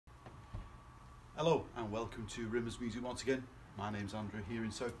Hello and welcome to Rimmer's Music once again. My name's Andrew here in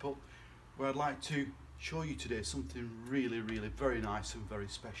Southport, where I'd like to show you today something really very nice and very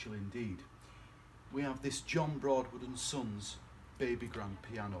special indeed. We have this John Broadwood and Sons baby grand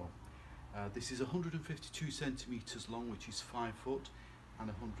piano. This is 152 centimetres long, which is 5 foot, and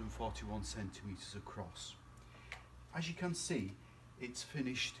 141 centimetres across. As you can see, it's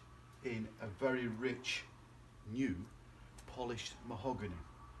finished in a very rich, new, polished mahogany.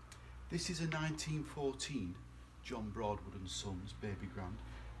 This is a 1914 John Broadwood and Sons baby grand,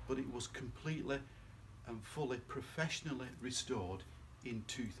 but it was completely and fully professionally restored in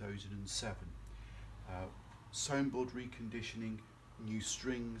 2007. Soundboard reconditioning, new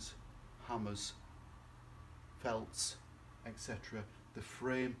strings, hammers, felts, etc. The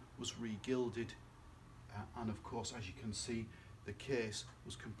frame was re-gilded, and of course, as you can see, the case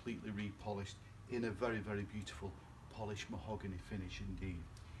was completely repolished in a very beautiful polished mahogany finish indeed.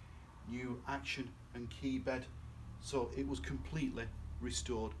 New action and key bed, so it was completely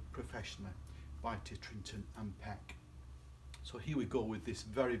restored professionally by Titterington Peck. So here we go with this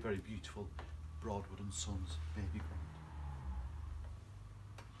very beautiful Broadwood and Sons baby grand.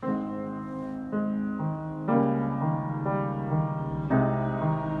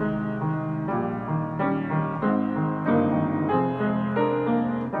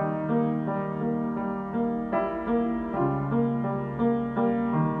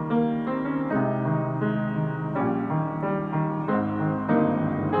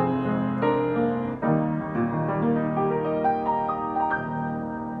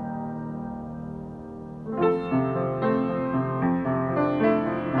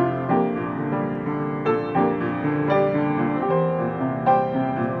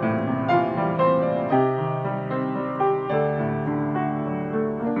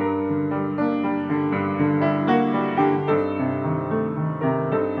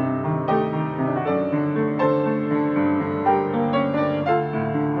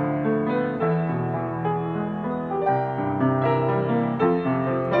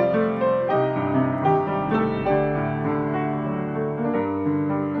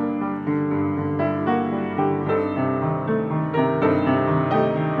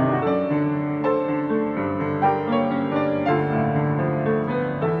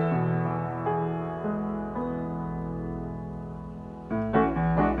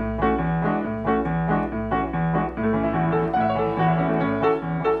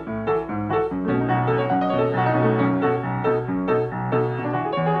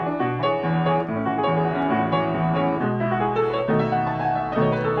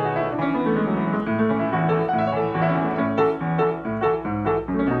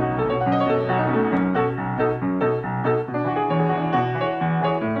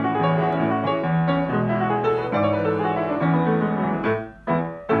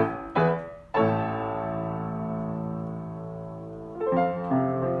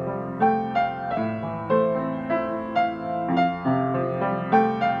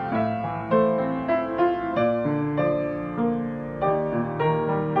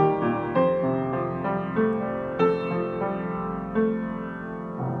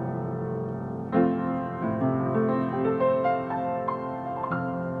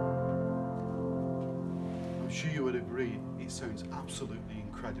 I'm sure you would agree, it sounds absolutely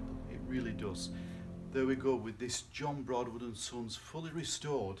incredible. It really does. There we go with this John Broadwood and Sons fully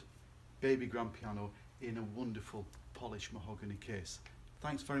restored baby grand piano in a wonderful polished mahogany case.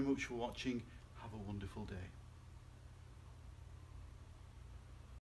 Thanks very much for watching. Have a wonderful day.